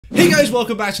Hey guys,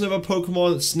 welcome back to another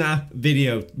Pokemon Snap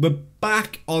video. We're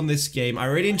back on this game. I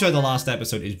really enjoyed the last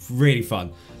episode. It's really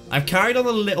fun. I've carried on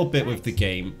a little bit with the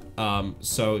game,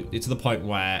 so it's to the point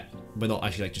where we're not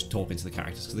actually like just talking to the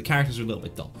characters, because the characters are a little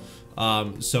bit dull.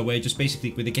 So we're just basically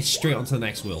going to get straight onto the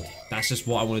next world. That's just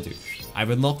what I want to do. I've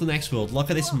unlocked the next world. Look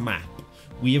at this map.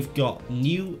 We have got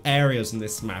new areas in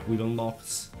this map. We've unlocked.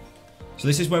 So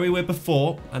this is where we were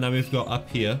before, and then we've got up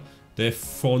here the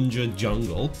Fronja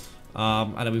Jungle.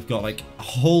 And then we've got like a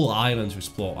whole island to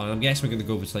explore, and I'm guessing we're going to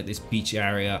go over to like this beach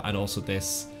area and also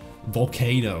this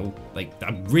volcano. Like,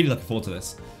 I'm really looking forward to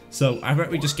this. So I bet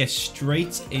we just get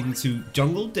straight into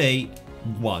Jungle Day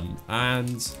 1,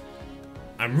 and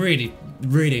I'm really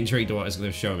intrigued to what it's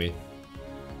going to show me.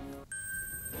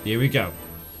 Here we go.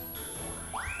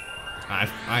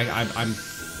 I'm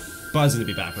buzzing to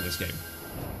be back on this game.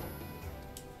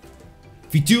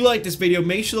 If you do like this video,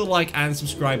 make sure to like and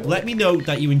subscribe. Let me know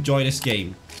that you enjoy this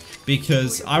game,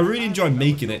 because I really enjoy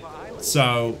making it.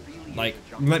 So, like,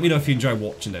 let me know if you enjoy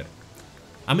watching it.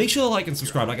 And make sure to like and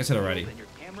subscribe, like I said already.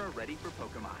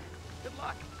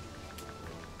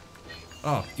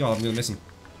 Oh god, I'm gonna miss him.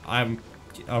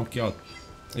 Oh god.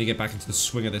 I need to get back into the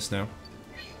swing of this now.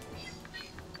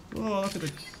 Oh, look at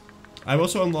the... I've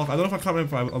also unlocked... I don't know if I can't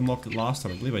remember if I unlocked it last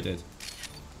time. I believe I did.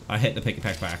 I hit the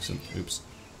Pikipek by accident. Oops.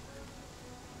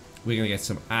 We're gonna get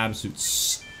some absolute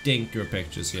stinker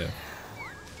pictures here.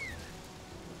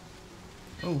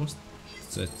 Oh, what's...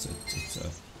 Oh,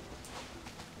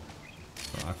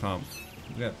 I can't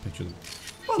get a picture of them.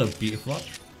 What a beautiful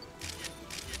flight.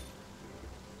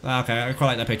 Okay, I quite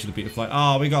like that picture of the beautiful flight.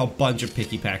 Oh, we got a bunch of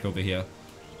Pikipek over here.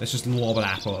 Let's just lob an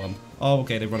apple at them. Oh,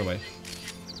 okay, they run away.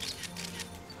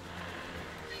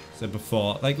 So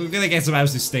before, like, we're gonna get some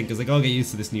absolute stinkers. Like, gotta get used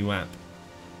to this new map.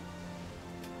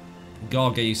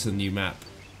 Gotta get used to the new map.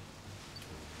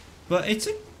 But it's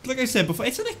a, like I said before,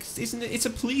 it's a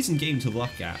pleasing game to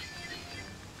look at.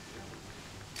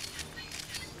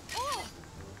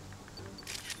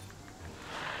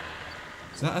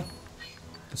 Is that a...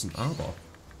 That's an Arbok.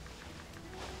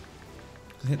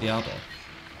 I hit the Arbok.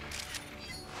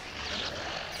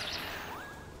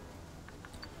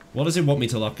 What does it want me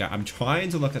to look at? I'm trying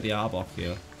to look at the Arbok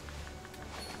here.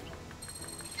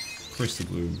 Crystal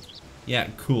Bloom. Yeah,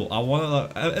 cool. I want to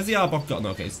look... Has the Arbok gotten...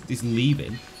 Okay, it's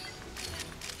leaving.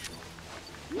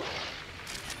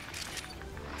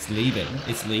 It's leaving.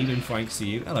 It's leaving thanks to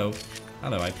you. Hello.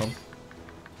 Hello, Icon.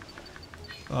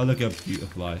 Oh, look how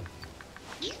beautiful I...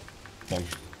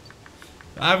 Bonk.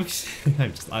 I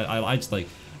just like...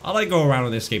 I like go around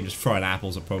in this game just throwing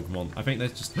apples at Pokemon. I think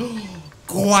that's just...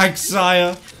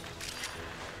 Quagsire!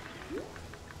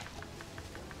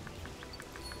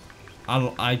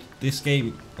 This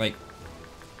game, like...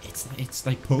 It's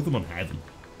like Pokemon heaven.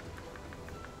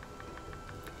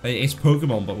 It's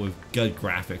Pokemon, but with good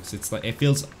graphics. It's like, it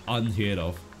feels unheard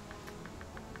of.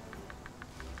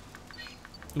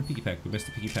 Oh, Pikipek. We missed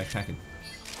the Pikipek packing.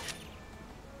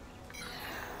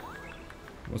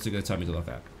 What's it going to tell me to look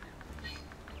at?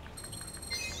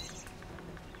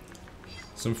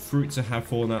 Some fruits that have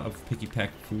fallen out of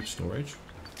Pikipek food storage.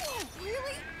 Oh,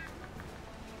 really?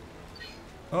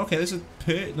 Okay, there's a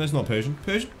no, it's not Persian.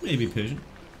 Persian? Maybe Persian.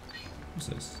 What's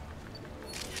this?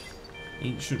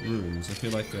 Ancient ruins. I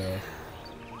feel like oh,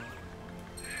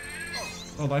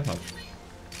 Lipod.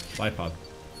 Lipod.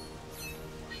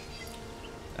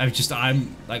 I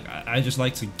just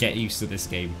like to get used to this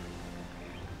game.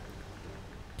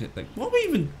 Like, what are we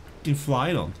even been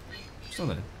flying on? What's on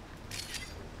there?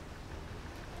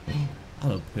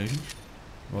 Hello, Persian.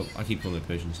 Well, I keep calling it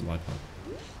Persian, it's a Lipod.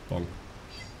 Bonk.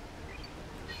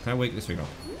 Can I wake this thing up?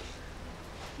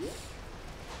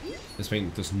 This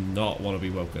thing does not want to be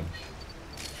woken.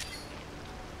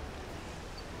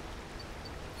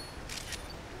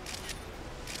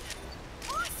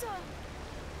 Awesome.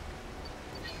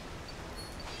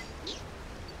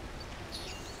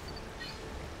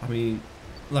 I mean,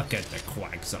 look at the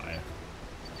Quagsire.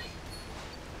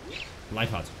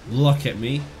 Lipod, look at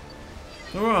me.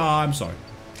 Oh, I'm sorry.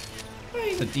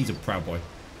 He's a proud boy.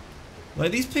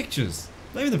 Like, these pictures.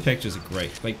 Not even the pictures are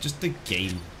great. Like, just the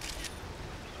game.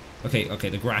 Okay,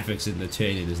 the graphics in the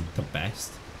turning isn't the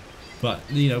best. But,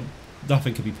 you know,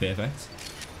 nothing can be perfect.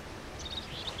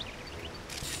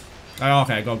 Oh,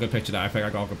 okay, I got a good picture of that. I think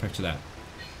I got a good picture of that.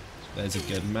 There's a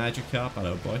good Magikarp.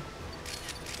 Hello, boy.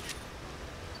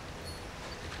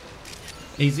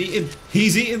 He's eating.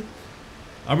 He's eating.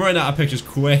 I'm running out of pictures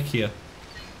quick here.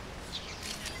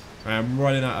 I'm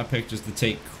running out of pictures to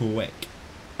take quick.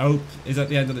 Oh, is that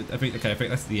the end of the... I think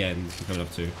that's the end we're coming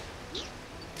up to.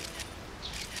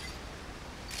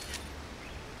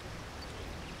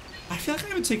 I feel like I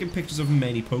haven't taken pictures of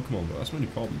many Pokemon, but that's my only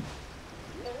problem.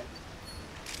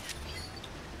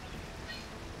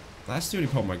 That's the only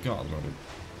problem I got at the moment.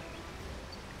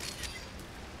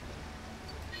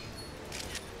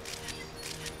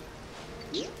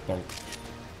 Bonk.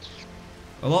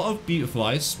 A lot of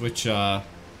Beautiflies, which you know,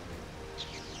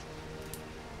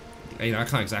 I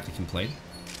can't exactly complain.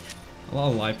 A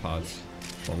lot of Lipads.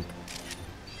 Bonk.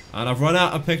 And I've run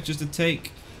out of pictures to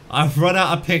take. Let's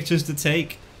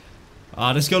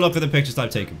go look at the pictures I've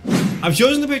taken. I've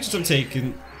chosen the pictures I've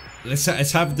taken.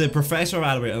 Let's have the Professor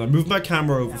animate, and I moved my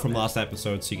camera over from last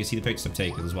episode so you can see the pictures I've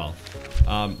taken as well.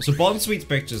 So Bonsweet's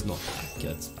picture's not that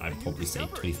good. I'd probably say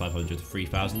 2,500 to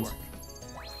 3,000.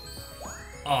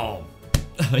 Oh,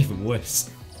 even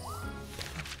worse.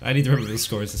 I need to remember the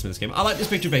scores in this game. I like this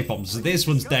picture of Apom, so this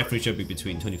one's definitely should be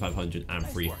between 2,500 and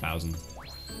 3,000.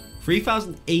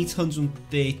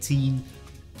 3,813.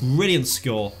 Brilliant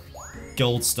score.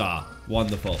 Gold star.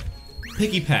 Wonderful.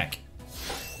 Piggy Peck.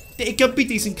 It could be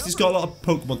decent because it's got a lot of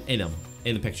Pokemon in him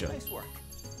in the picture.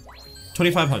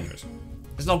 2,500.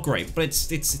 It's not great, but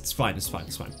it's fine. It's fine.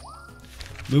 It's fine.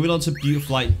 Moving on to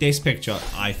Beautifly. This picture,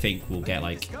 I think, will get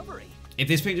like. If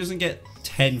this picture doesn't get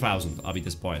 10,000, I'll be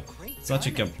disappointed. Such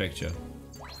a good picture.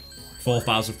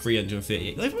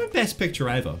 4,338. Like my best picture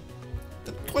ever.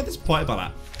 I'm quite disappointed about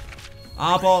that.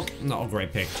 Arbok, not a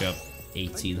great picture.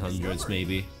 1,800s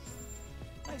maybe.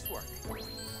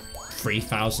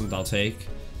 3,000 I'll take.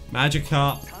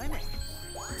 Magikarp,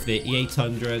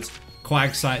 3,800.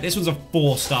 Quagsire. This one's a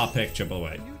 4-star picture, by the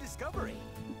way.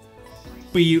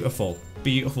 Beautiful.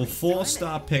 Beautiful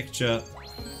 4-star picture.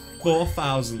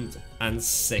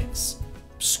 4,006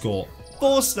 score.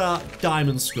 4-star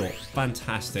diamond score.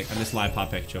 Fantastic. And this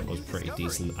Lipad picture was pretty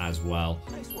decent as well.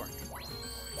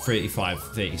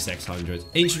 3,600.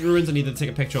 Ancient Ruins I need to take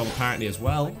a picture of apparently as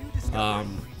well.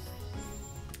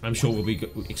 I'm sure we'll be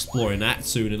exploring that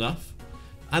soon enough.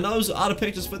 And those are the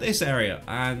pictures for this area.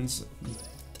 And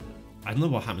I don't know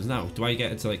what happens now. Do I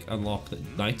get to like unlock at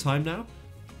nighttime now?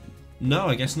 No,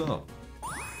 I guess not.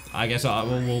 I guess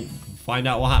we'll find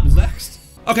out what happens next.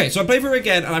 Okay, so I played through it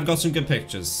again and I've got some good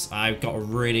pictures. I've got a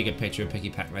really good picture of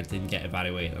Piggy Peck and I didn't get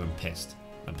evaluated and I'm pissed.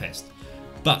 I'm pissed.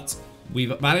 But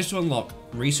we've managed to unlock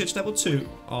Research Level 2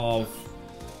 of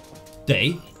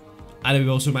Day. And then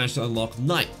we've also managed to unlock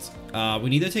Night. We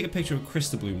need to take a picture of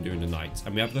Crystal Bloom during the night.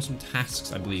 And we have got some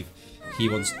tasks, I believe, he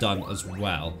wants done as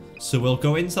well. So we'll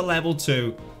go into Level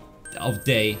 2 of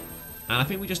Day. And I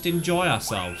think we just enjoy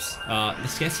ourselves.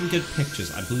 Let's get some good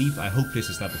pictures. I hope this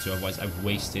is Level 2. Otherwise, I've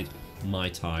wasted my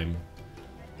time.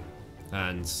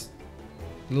 And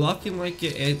looking like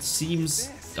it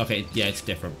seems... Okay, yeah, it's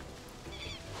different.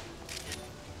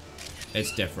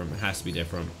 It's different. It has to be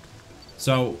different.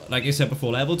 So, like I said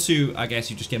before, Level 2, I guess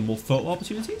you just get more photo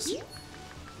opportunities.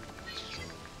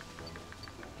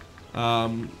 So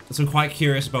I'm quite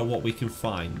curious about what we can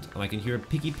find. And I can hear a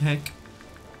Piggy Peck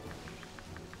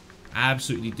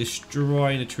absolutely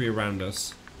destroying a tree around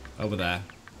us. Over there.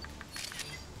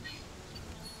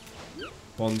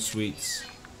 Bonsweets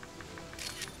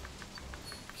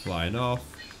flying off.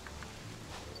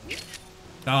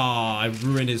 Ah, I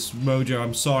ruined his mojo.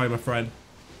 I'm sorry, my friend.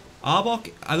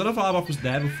 Arbok, I don't know if Arbok was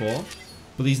there before,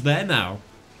 but he's there now.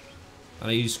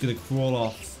 And he's just gonna crawl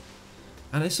off.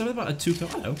 And there's something about a toucan.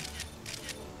 Hello.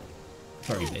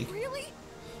 Very big. Really?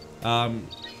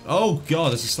 Oh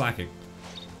god, this is slacking.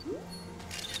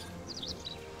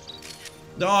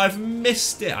 No, I've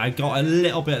missed it. I got a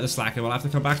little bit of the slacking. I'll have to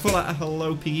come back for that.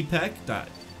 Hello, Piggy Peck.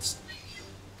 That's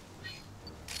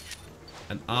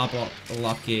an Arbok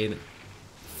lock-in.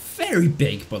 Very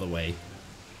big, by the way.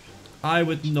 I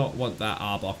would not want that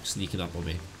Arbok sneaking up on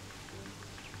me.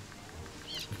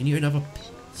 Can you hear another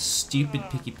stupid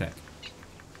Piggy Peck?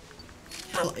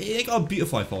 Oh, it got a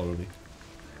Beautifly following me.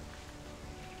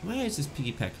 Where is this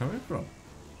Piggy Peck coming from?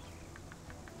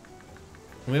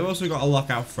 And we've also got to look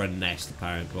out for a nest,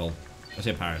 apparently. Well, I say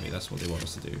apparently, that's what they want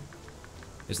us to do.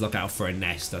 Is look out for a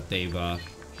nest that they've,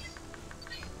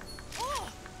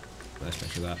 Let's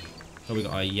picture that. Oh, we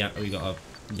got a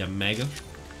Yamega.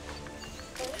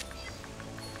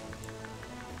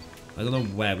 I don't know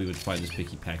where we would find this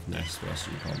Piggy Peck nest, but that's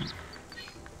the problem.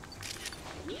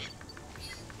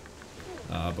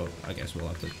 But I guess we'll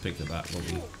have to picture that when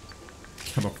we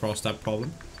come across that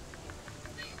problem.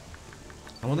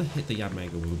 I want to hit the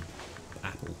Yamega with an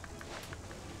apple.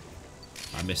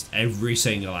 I missed every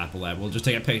single apple there. We'll just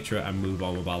take a picture and move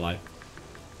on with our life.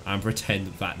 And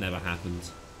pretend that never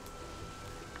happened.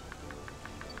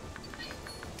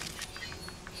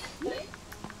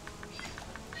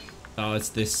 Oh, it's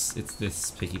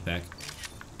this Piggy Peck.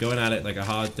 Going at it like a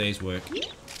hard day's work.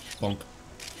 Bonk.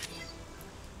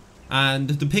 And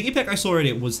the piggy peck I saw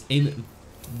earlier was in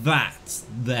that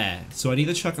there. So I need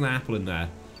to chuck an apple in there.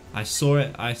 I saw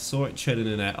it chilling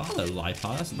in there. Oh, little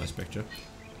iPad, that's a nice picture.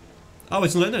 Oh,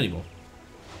 it's not in anymore.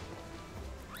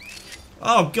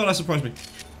 Oh god, that surprised me.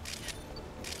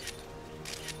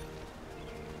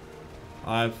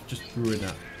 I've just ruined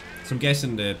that. So I'm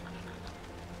guessing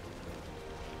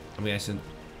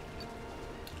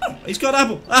oh, he's got an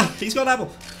apple! Ah, he's got an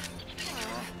apple!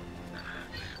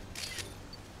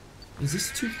 Is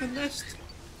this a toucan nest?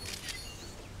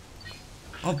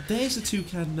 Oh, there's a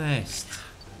toucan nest.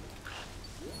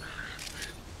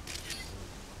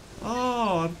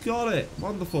 Oh, I've got it.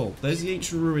 Wonderful. There's the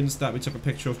ancient ruins that we took a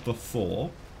picture of before.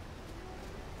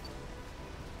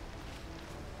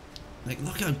 Like,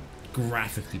 look how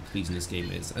graphically pleasing this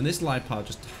game is. And this live part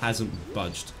just hasn't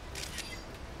budged.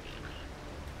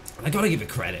 I gotta give it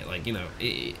credit. Like, you know,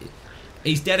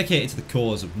 he's dedicated to the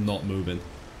cause of not moving.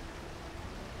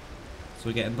 So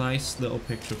we get a nice little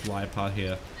picture of Liepard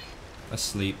here,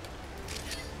 asleep.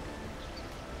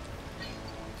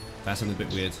 That sounded a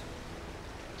bit weird.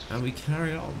 And we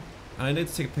carry on. And I need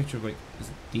to take a picture of, like, is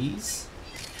it these?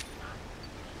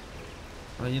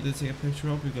 I need to take a picture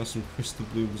of. We've got some crystal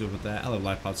blooms over there. Hello,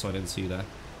 Liepard, so I didn't see you there.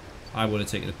 I would have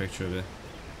taken a picture of it.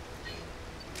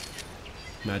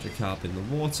 Magikarp in the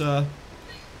water.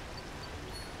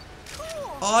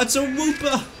 Oh, it's a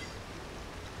Wooper!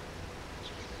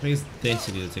 I think it's this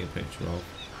I need to take a picture of.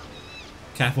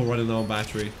 Careful running low on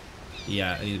battery.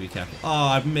 Yeah, I need to be careful. Oh,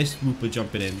 I've missed Wooper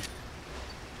jumping in.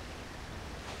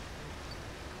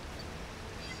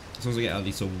 As long as I get at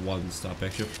least a 1-star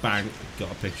picture. Bang,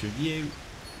 got a picture of you.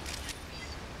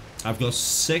 I've got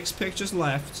 6 pictures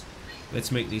left.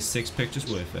 Let's make these 6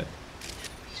 pictures worth it.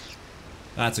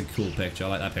 That's a cool picture. I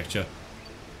like that picture.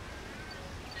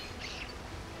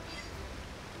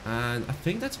 And I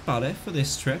think that's about it for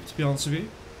this trip, to be honest with you.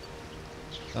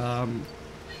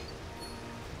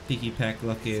 Peaky Peck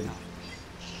looking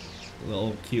a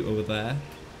little cute over there.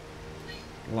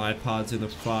 Liepard's in the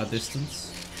far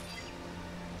distance.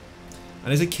 And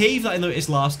there's a cave that I noticed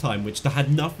last time, which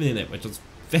had nothing in it, which I was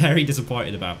very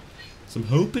disappointed about. So I'm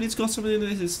hoping it's got something in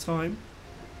it this time.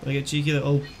 Like a cheeky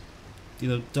little, you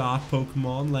know, dark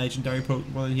Pokemon, legendary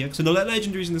Pokemon in here. Because I know that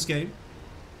legendaries in this game.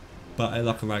 But I'm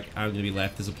looking like I'm going to be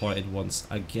left disappointed once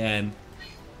again.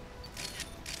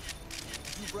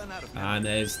 And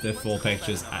there's the 4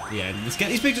 pictures at the end. Let's get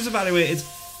these pictures evaluated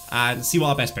and see what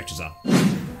our best pictures are.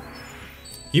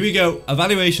 Here we go,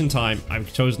 evaluation time.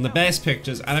 I've chosen the best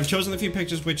pictures, and I've chosen a few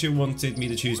pictures which you wanted me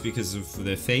to choose because of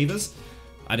the favors.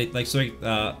 I did like, sorry,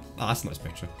 that's a nice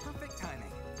picture.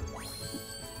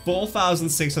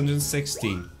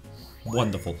 4,616.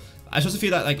 Wonderful. I chose a few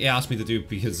that like it asked me to do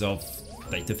because of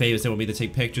like the favors they want me to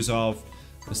take pictures of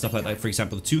and stuff like that. For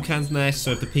example, the toucan's nest.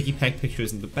 So if the Piggy Peck picture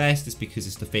isn't the best, it's because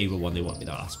it's the favor one they want me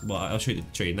to ask. Well, I'll show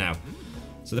you now.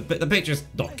 So the picture's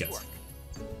not good.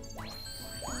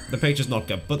 The picture's not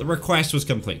good, but the request was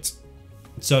complete.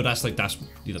 So that's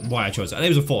you know, why I chose it. And it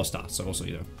was a 4-star, so also,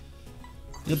 you know.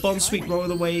 The Bond Suite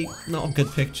Roll Away, not a good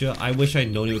picture. I wish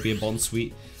I'd known it would be a Bond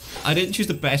Suite. I didn't choose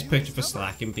the best picture for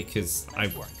slacking because I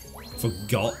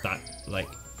forgot that, like,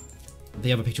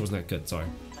 the other picture wasn't that good, sorry.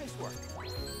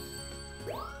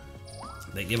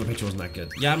 Like, the other picture wasn't that good.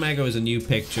 Yamago is a new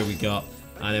picture we got,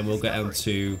 and then we'll get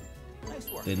onto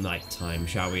the nighttime,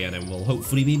 shall we? And then we'll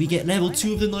hopefully maybe get level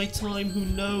 2 of the nighttime, who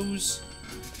knows?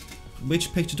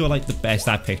 Which picture do I like the best?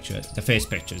 That picture. The first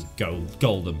picture is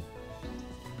golden.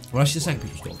 Well, actually the second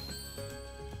picture is golden.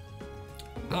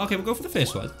 Okay, we'll go for the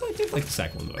first one. I did like the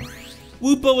second one though.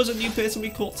 Wooper was a new person we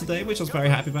caught today, which I was very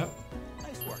happy about.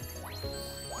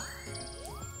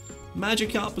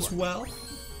 Magikarp as well.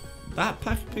 That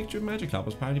picture of Magikarp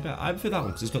was apparently better. I prefer that one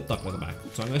because it's got duck on the back,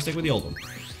 so I'm going to stick with the old one.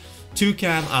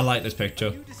 Toucan, I like this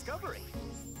picture.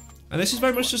 And this is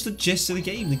very much just the gist of the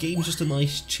game. The game's just a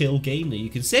nice, chill game that you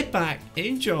can sit back,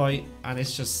 enjoy, and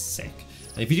it's just sick.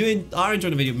 And if you are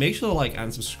enjoying the video, make sure to like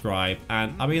and subscribe.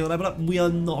 And are we going to level up? We are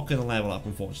not going to level up,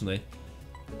 unfortunately.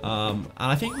 And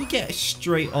I think we get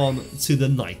straight on to the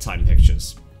nighttime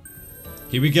pictures.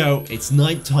 Here we go. It's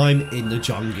nighttime in the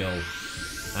jungle.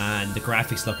 And the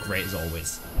graphics look great as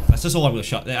always. That's just all I'm going to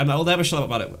shut. I'll never shut up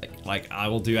about it. Like, I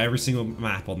will do every single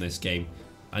map on this game.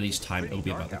 And each time it'll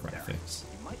be about the graphics.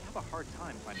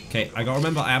 Okay, I gotta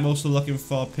remember, I am also looking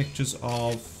for pictures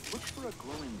of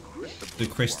the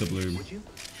Crystal Bloom.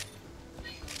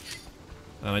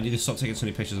 And I need to stop taking so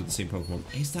many pictures of the same Pokemon.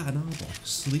 Is that an Arbok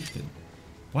sleeping?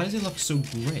 Why does it look so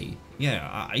grey?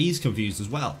 Yeah, he's confused as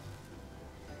well.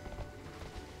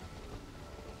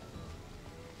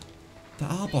 The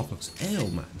Arbok looks ill,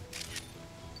 man.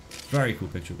 Very cool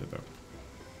picture of it, bro.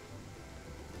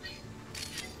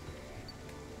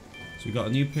 So we got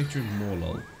a new picture of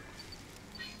Morlul.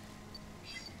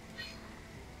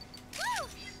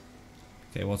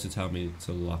 Okay, what's it tell me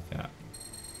to look at?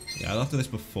 Yeah, I looked at this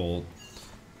before.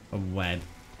 A web.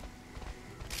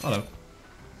 Hello.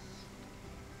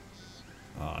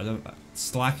 Oh, I don't.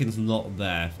 Slacken's not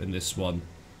there in this one.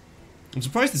 I'm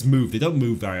surprised this moved. They don't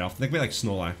move very often. They're a bit like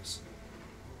Snorlax.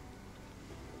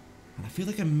 And I feel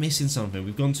like I'm missing something.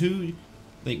 We've gone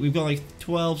we've got like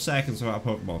 12 seconds without a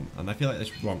Pokemon, and I feel like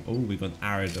that's wrong. Oh, we've got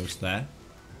Ariados there.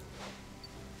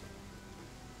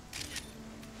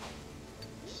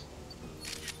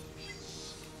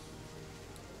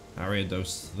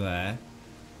 Ariados there.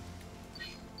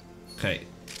 Okay.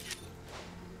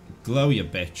 Glow, you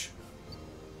bitch.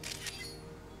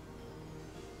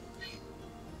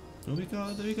 Oh,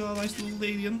 there we go, a nice little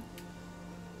Ladian.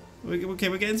 Okay,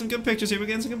 we're getting some good pictures here. We're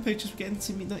getting to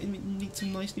meet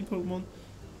some nice new Pokemon.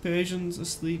 Persian's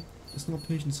asleep. It's not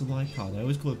Persian, it's a Lipard. I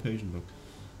always call it Persian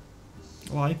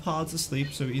though. Lipard's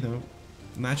asleep, so you know,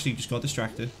 naturally just got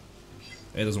distracted.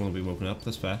 It doesn't want to be woken up,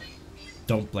 that's fair.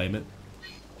 Don't blame it.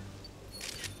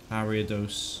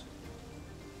 Ariados.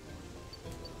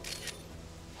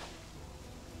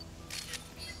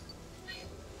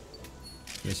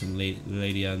 There's some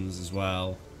Ladians as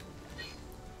well.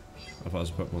 I thought I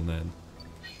was put one then.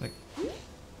 Like,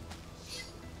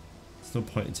 there's no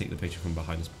point in taking the picture from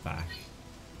behind his back.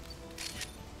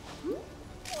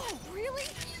 Oh, really?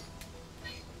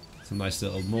 Some nice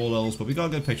little Morluls, but we got a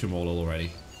good picture of Morlul already.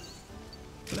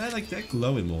 But they're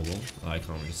glowing Morlul. Oh, I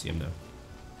can't really see him now.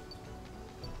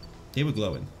 They were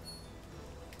glowing.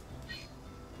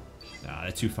 Ah,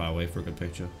 they're too far away for a good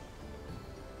picture.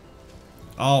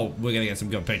 Oh, we're gonna get some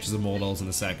good pictures of Morluls in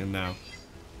a second now.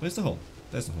 Where's the hole?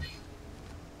 There's the hole.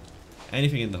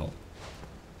 Anything in the hole?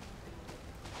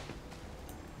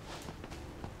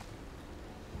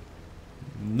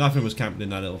 Nothing was camping in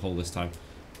that little hole this time.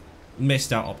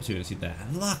 Missed out opportunity there.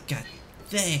 Look at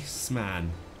this,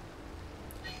 man.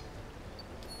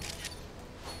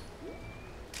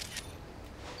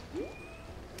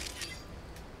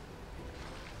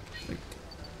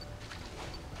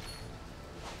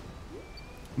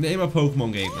 Name a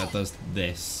Pokemon game that does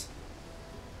this.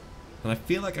 And I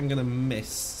feel like I'm gonna miss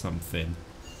something.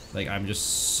 Like, I'm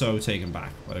just so taken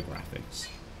back by the graphics.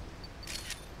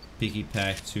 Piggy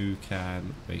Peck,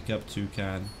 Toucan, wake up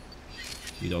Toucan.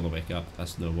 You don't want to wake up,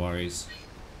 that's no worries.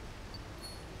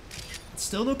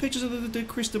 Still no pictures of the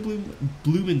Crystal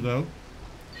blooming though.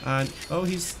 And, oh,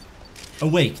 he's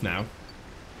awake now.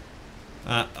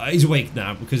 He's awake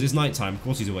now because it's nighttime, of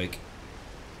course he's awake.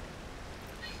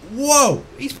 Whoa!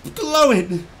 He's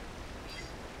glowing!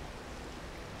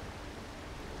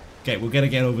 Okay, we're gonna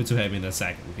get over to him in a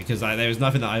second because there's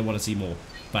nothing that I want to see more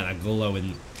than a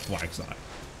glowing Quagsire.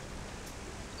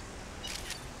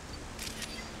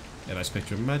 A nice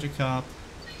picture of Magikarp.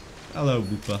 Hello,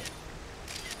 Wooper.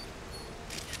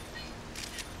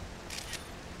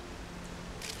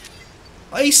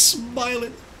 He's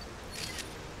smiling!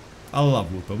 I love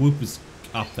Wooper. Wooper's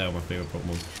up there with my favourite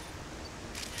Pokemon.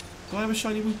 Do I have a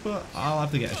shiny Wooper? I'll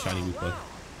have to get a shiny Wooper.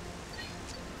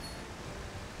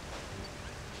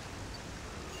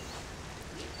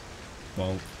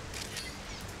 Bonk.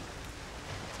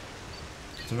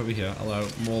 So over here, hello,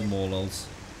 more Morluls.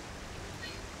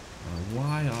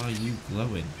 Why are you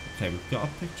glowing? Okay, we've got a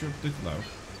picture of the glow.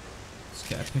 Let's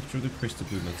get a picture of the Crystal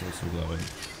Bloom that's also glowing.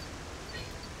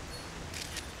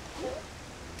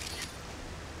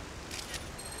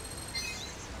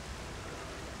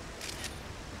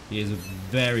 He is a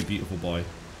very beautiful boy.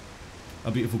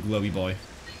 A beautiful glowy boy.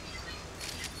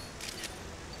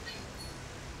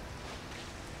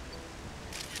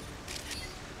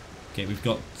 Okay, we've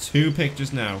got 2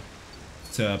 pictures now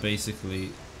to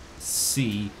basically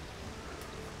see.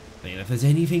 I mean, if there's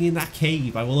anything in that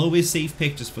cave, I will always save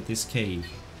pictures for this cave.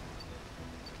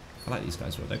 I like these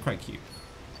guys, they're quite cute.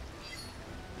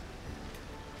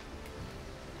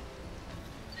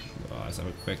 Oh, let's have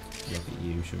a quick look at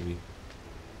you, shall we?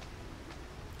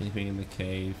 Anything in the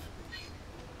cave?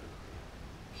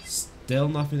 Still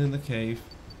nothing in the cave.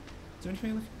 Is there anything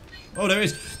in the cave? Oh, there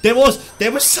is! There was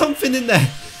something in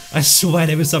there! I swear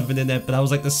there was something in there, but that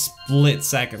was like the split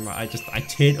second. I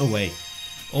turned away.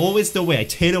 Always the way, I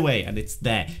turn away and it's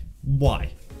there.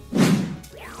 Why?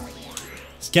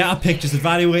 Let's get our pictures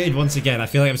evaluated once again. I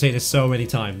feel like I'm saying this so many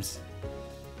times.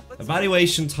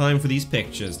 Evaluation time for these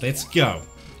pictures. Let's go.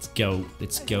 Let's go.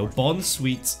 Let's go. Bond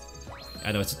Sweet.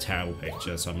 I know it's a terrible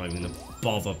picture, so I'm not even going to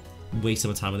bother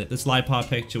wasting my time with it. This Lipard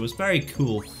picture was very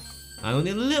cool. And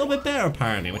only a little bit better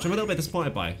apparently, which I'm a little bit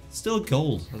disappointed by. Still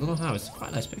gold. I don't know how. It's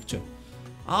quite a nice picture.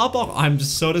 Arbok, I'm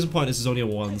just so disappointed this is only a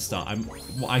 1-star.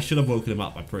 I should have woken him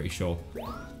up, I'm pretty sure.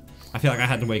 I feel like I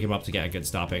had to wake him up to get a good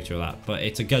star picture of that. But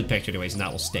it's a good picture anyways, and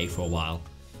that will stay for a while.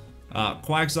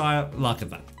 Quagsire, look at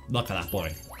that. Look at that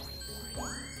boy.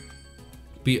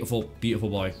 Beautiful, beautiful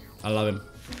boy. I love him.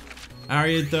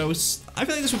 Ariados, I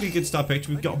feel like this would be a good star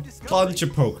picture. We've got a bunch of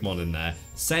Pokemon in there.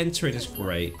 Centering is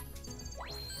great.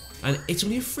 And it's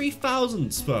only a 3,000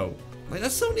 Spo. Like,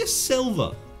 that's only a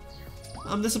silver.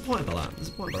 I'm disappointed by that.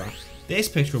 This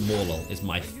picture of Morlul is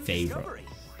my favourite.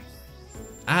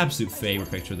 Absolute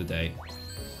favourite picture of the day.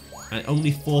 And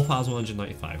only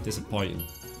 4,195. Disappointing.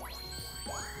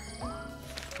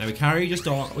 And we carry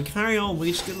on.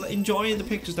 We're just enjoying the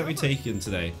pictures that we're taking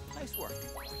today.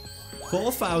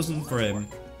 4,000 for him.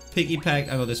 Piggy Peg,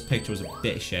 I know this picture was a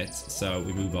bit shit, so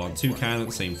we move on.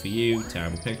 Toucannon, same for you.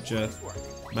 Terrible picture.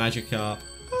 Magikarp.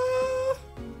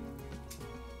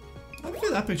 I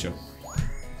feel that picture.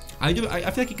 I feel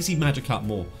like you can see Magikarp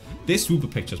more. This Swooper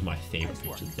picture is my favourite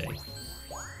picture of the day.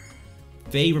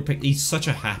 Favorite picture. He's such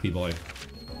a happy boy.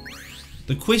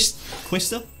 The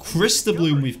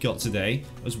Crystabloom we've got today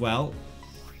as well.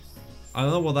 I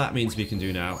don't know what that means we can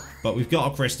do now, but we've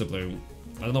got a Crystabloom.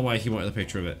 I don't know why he wanted a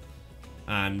picture of it.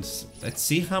 And let's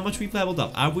see how much we've leveled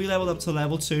up. Have we leveled up to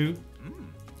level 2?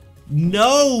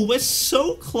 No, we're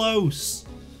so close.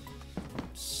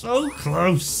 So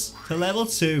close to level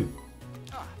 2.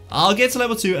 I'll get to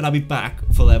level 2 and I'll be back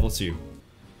for level 2.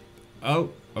 Oh,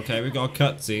 okay, we've got a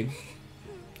cutscene.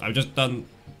 I've just done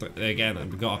again,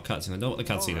 and we've got a cutscene. I know what the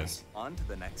cutscene is. On to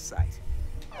the next site.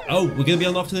 Oh, we're going to be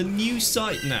unlocking a new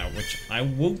site now, which I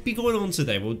won't be going on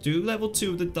today. We'll do level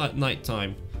 2 of the night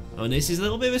time. And this is a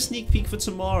little bit of a sneak peek for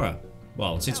tomorrow.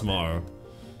 Well, it's tomorrow.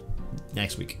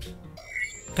 Next week.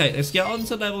 Okay, let's get on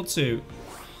to level 2.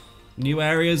 New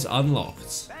areas unlocked.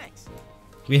 Thanks.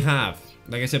 We have,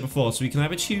 like I said before, so we can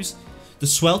either choose the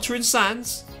Sweltering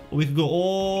Sands, or we can go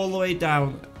all the way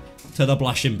down to the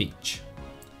Blushing Beach.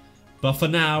 But for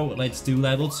now, let's do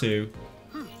level 2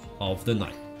 of the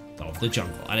night, of the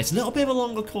jungle. And it's a little bit of a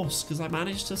longer course, because I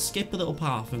managed to skip a little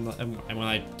path, and when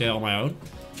I did it on my own,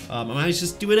 I managed to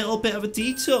just do a little bit of a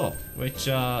detour, which,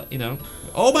 you know.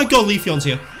 Oh my god, Leafeon's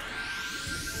here.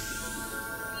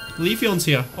 Leafeon's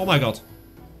here. Oh my god.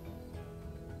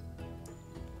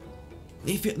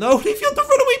 Leafeon, no, Leafeon, don't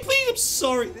run away, please, I'm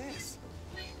sorry.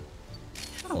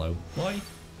 Hello, boy.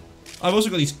 I've also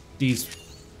got these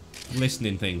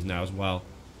listening things now as well,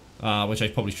 which I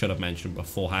probably should have mentioned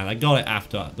beforehand. I got it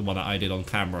after the one that I did on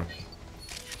camera.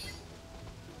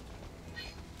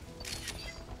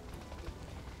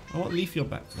 I want Leafeon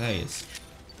back. There he is.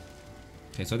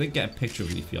 Okay, so I did get a picture of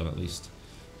Leafeon at least.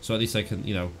 So at least I can,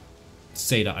 you know,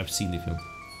 say that I've seen Leafeon.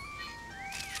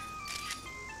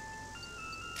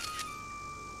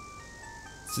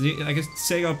 So I can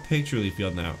say I got a picture of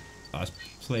Leafeon now. Oh, let's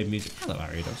play music. Hello,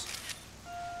 Ariados.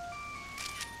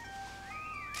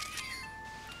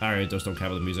 Ariados don't care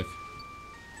about the music.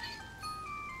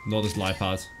 Nor does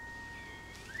Lipard.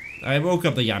 I woke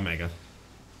up the Yanmega.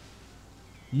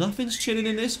 Nothing's chilling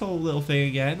in this whole little thing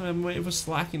again. I'm waiting for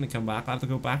Slacking to come back. I have to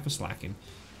go back for Slacking.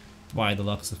 By the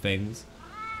looks of things.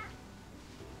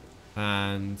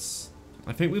 And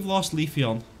I think we've lost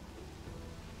Leafeon,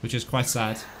 which is quite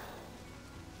sad.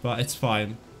 But it's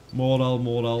fine.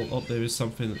 Morlul. Oh, there is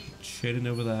something chilling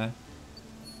over there.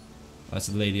 That's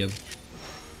a Ladian.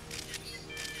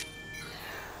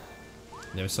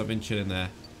 There's something chilling there.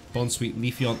 Bonsweet,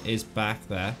 Leafeon is back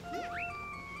there.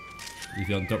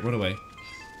 Leafeon, don't run away.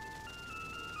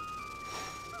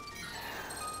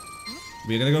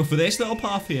 We're gonna go for this little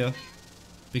path here,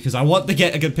 because I want to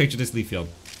get a good picture of this Leafeon.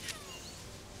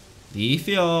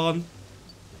 Leafeon!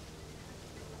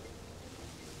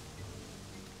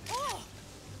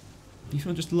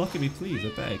 Leafeon, just look at me, please, I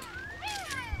beg.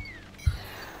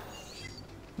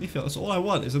 Leafeon, that's all I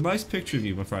want, is a nice picture of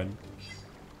you, my friend.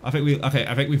 I think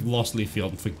we've lost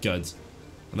Leafeon for good.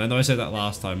 And I know I said that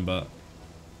last time, but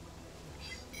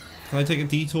can I take a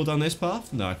detour down this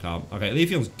path? No, I can't. Okay,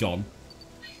 Leafeon's gone.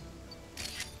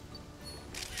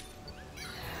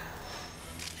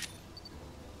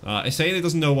 It's saying it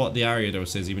doesn't know what the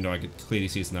Ariados is, even though I could clearly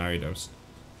see it's an Ariados.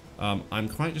 I'm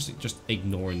quite just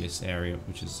ignoring this area,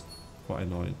 which is quite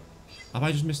annoying. Have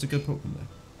I just missed a good Pokemon there?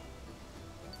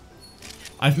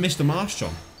 I've missed a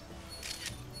Marshtomp.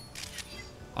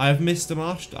 I have missed a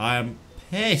Marshtomp. I am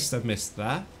pissed I've missed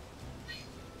that.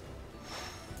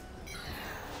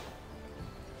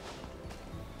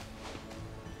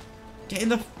 Get in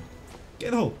the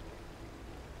hole.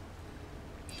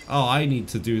 Oh, I need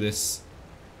to do this.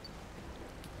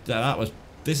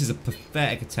 This is a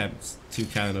pathetic attempt to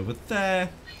cannon over there.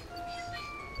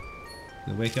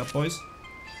 Gonna wake up, boys.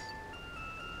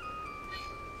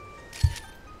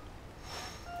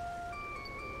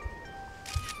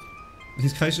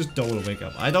 These guys just don't want to wake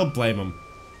up. I don't blame them.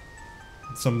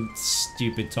 Some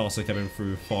stupid tosser coming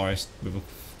through a forest with a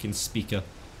fucking speaker.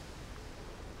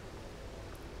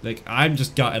 Like, I'm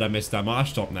just gutted I missed that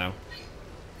marsh stop now.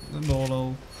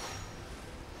 Lolo.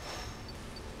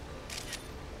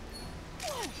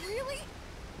 Oh,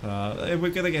 really? We're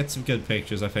gonna get some good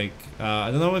pictures, I think.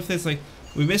 I don't know if there's like...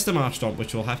 We missed a marsh stomp,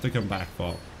 which we'll have to come back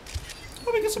for.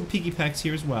 Oh, we got some piggy pecks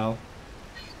here as well.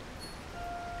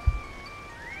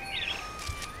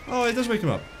 Oh, it does wake him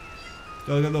up.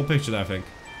 Got a little picture there, I think.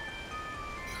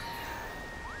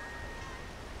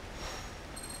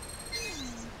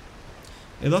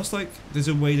 It looks like there's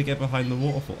a way to get behind the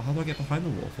waterfall. How do I get behind the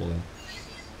waterfall then?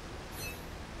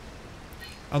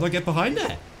 How do I get behind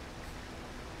it?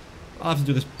 I'll have to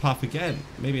do this path again.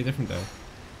 Maybe a different day.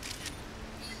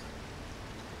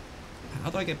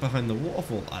 How do I get behind the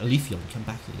waterfall? Leafeon, come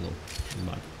back a little. I'm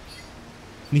mad.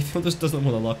 Leafeon just doesn't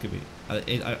want to look at me.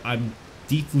 I'm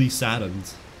deeply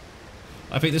saddened.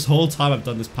 I think this whole time I've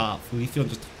done this path, Leafeon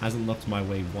just hasn't looked my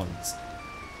way once.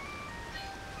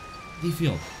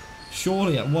 Leafeon,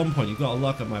 surely at one point you've got to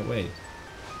look at my way.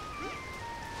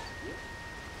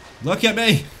 Look at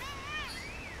me!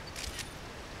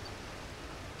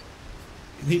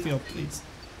 Leafeon, please.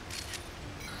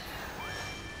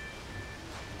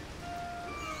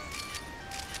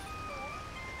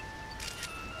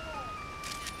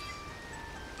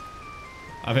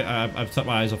 I think I've took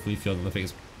my eyes off Leafeon and I think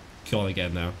it's gone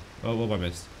again now. Oh, what have I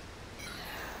missed?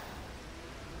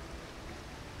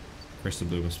 Crystal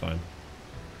Bloom is fine.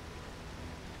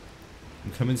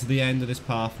 I'm coming to the end of this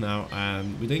path now,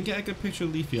 and we didn't get a good picture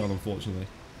of Leafeon, unfortunately.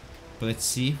 But let's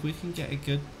see if we can get a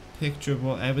good picture of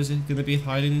whatever's going to be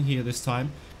hiding in here this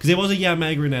time. Because there was a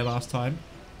Yanmega in there last time.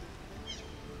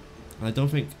 And I don't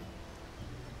think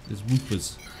there's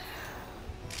Whoopers.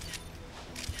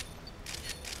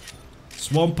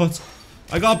 Swampert.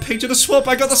 I got a picture of the Swampert.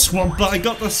 I got the Swampert. I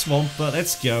got the Swampert.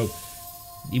 Let's go.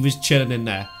 He was chilling in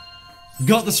there.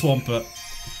 Got the Swampert.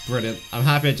 Brilliant. I'm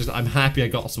happy I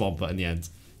got a Swampert in the end.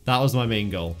 That was my main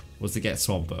goal, was to get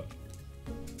Swampert.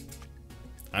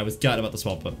 I was gutted about the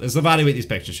Swampert. Let's evaluate these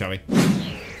pictures, shall we?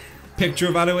 Picture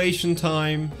evaluation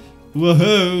time.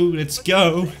 Woohoo! Let's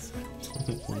go. I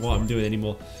don't know what I'm doing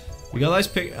anymore. We got a nice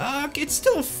pic. It's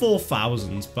still a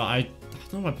 4,000, but I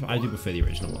do prefer the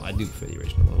original one. I do prefer the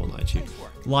original one, won't I, actually?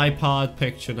 Lipard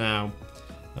picture now.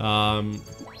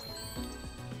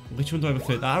 Which one do I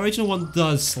prefer? That original one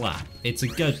does slap. It's a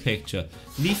good picture.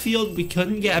 Leafeon, we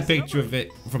couldn't get a picture of it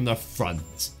from the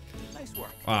front.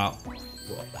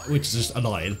 Which is just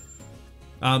annoying.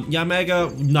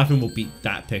 Yanmega, nothing will beat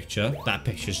that picture. That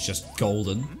picture's just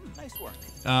golden.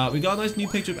 We got a nice new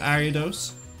picture of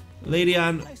Ariados. Lady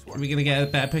Anne, are we gonna get a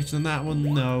better picture than that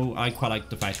one? No, I quite like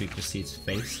the fact we can see its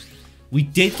face. We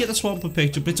did get the Swampert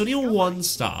picture, but it's only a 1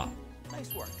 star.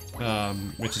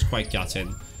 Which is quite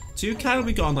gutting. Toucannon,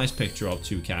 we got a nice picture of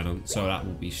Toucannon, so that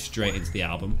will be straight into the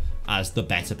album as the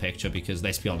better picture, because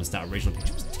let's be honest, that original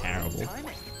picture was terrible.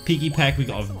 Piggy Peck, we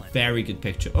got a very good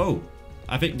picture. Oh,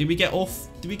 I think, we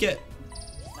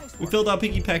filled out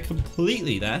Piggy Peck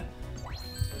completely there.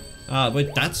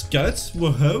 But that's good,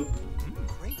 woohoo.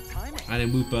 And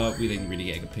then Wooper, we didn't really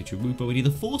get a good picture of Wooper. We need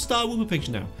a 4-star Wooper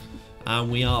picture now. And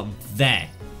we are there.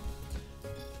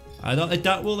 I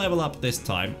doubt we'll level up this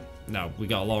time. No, we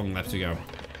got a long left to go.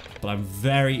 But I'm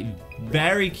very,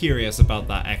 very curious about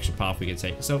that extra path we can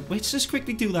take. So let's just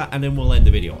quickly do that and then we'll end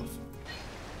the video off.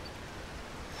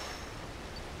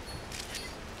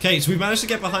 Okay, so we managed to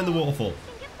get behind the waterfall.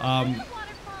 I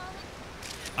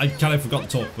kind of forgot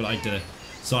to talk, but I did it.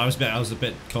 So I was a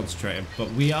bit concentrating.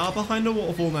 But we are behind the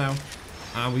waterfall now.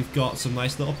 And we've got some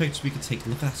nice little pictures we can take.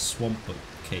 Look at that Swampert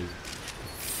cave.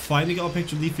 Finally got a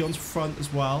picture of Leafeon's front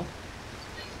as well.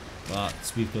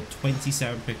 But we've got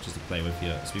 27 pictures to play with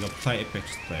here. So we've got plenty of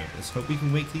pictures to play with. Let's hope we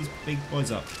can wake these big boys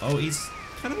up. Oh, he's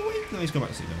kind of awake. No, he's gone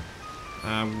back to sleep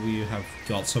now. And we have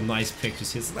got some nice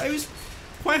pictures here. So that was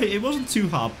quite, it wasn't too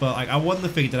hard, but I wouldn't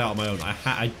have figured it out on my own.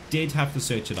 I did have to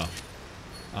search it up.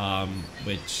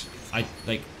 Which,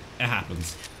 it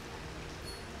happens.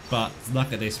 But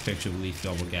look at this picture of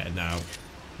Leafeon we're getting now.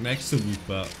 Next to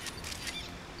Wooper.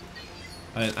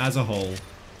 And as a whole,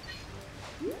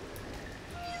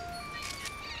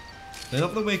 they're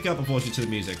not going to wake up, unfortunately, to the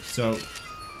music. So,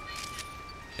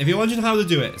 if you're wondering how to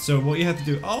do it, so what you have to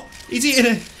do... Oh, he's eating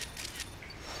it!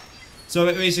 So,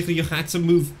 basically, you had to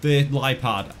move the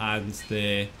Lipard and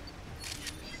the...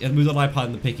 You had to move the Lipard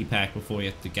and the Piggy Peck before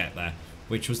you had to get there.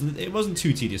 Which was... It wasn't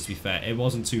too tedious, to be fair. It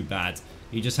wasn't too bad.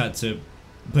 You just had to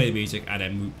play the music and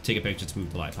then take a picture to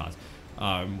move the Lipard.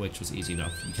 Which was easy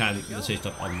enough. You can search it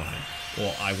up online.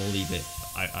 Or I will leave it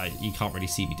you can't really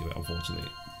see me do it, unfortunately,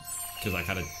 because I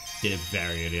kind of did it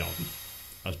very early on.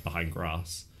 I was behind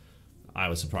grass. I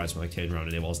was surprised when I turned around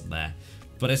and it wasn't there.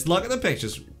 But let's look at the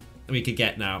pictures we could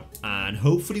get now, and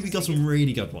hopefully we got some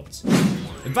really good ones.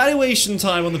 Evaluation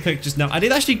time on the pictures now. I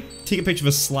did actually take a picture of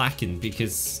a slacking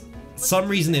because for some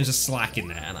reason there was a slack in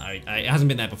there, and it hasn't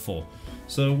been there before.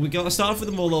 So we got to start with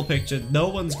the Morlul picture. No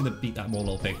one's gonna beat that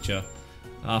Morlul picture.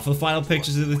 For the final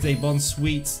pictures of the day,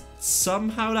 Bonsweet.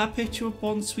 Somehow that picture of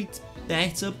Bonsweet's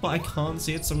better, but I can't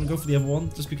see it, so I'm gonna go for the other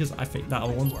one just because I think that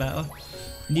other one's better.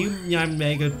 New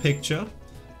Yanmega picture.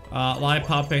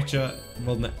 Liepard picture.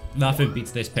 Well, nothing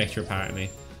beats this picture apparently.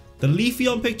 The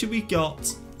Leafeon picture we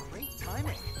got.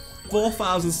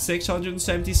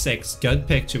 4,676. Good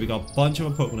picture. We got a bunch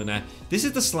of Pokemon in there. This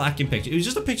is the slacking picture. It was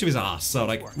just a picture of his ass. So,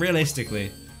 like, realistically,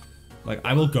 like,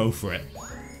 I will go for it.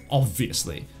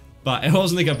 Obviously. But it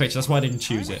wasn't a good picture. That's why I didn't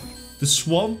choose it. The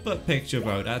Swampert picture,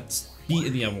 though, that's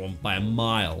beating the other one by a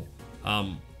mile.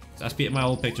 That's beating my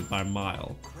old picture by a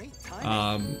mile.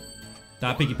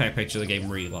 That Piggypack picture the game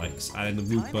really likes. And then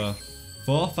the Wooper.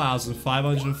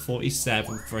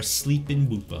 4,547 for a sleeping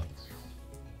Wooper.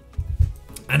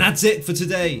 And that's it for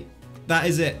today. That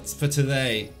is it for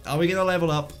today. Are we going to level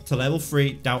up to level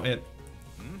 3? Doubt it.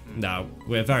 No,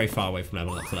 we're very far away from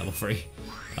leveling up to level 3.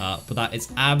 But that is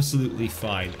absolutely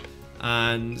fine.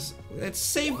 And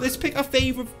let's pick our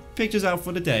favorite pictures out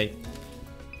for the day.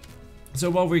 So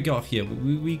what we got here?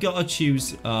 We gotta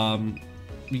choose a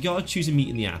meat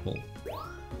in the apple.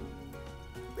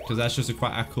 Because that's just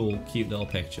quite a cool, cute little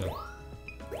picture.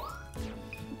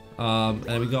 And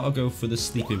then we gotta go for the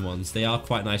sleeping ones. They are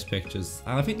quite nice pictures.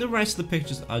 And I think the rest of the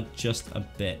pictures are just a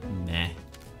bit meh.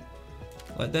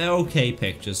 Like, they're okay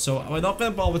pictures. So we're not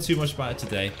gonna bother too much about it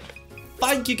today.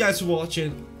 Thank you guys for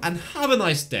watching, and have a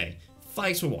nice day.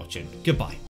 Thanks for watching. Goodbye.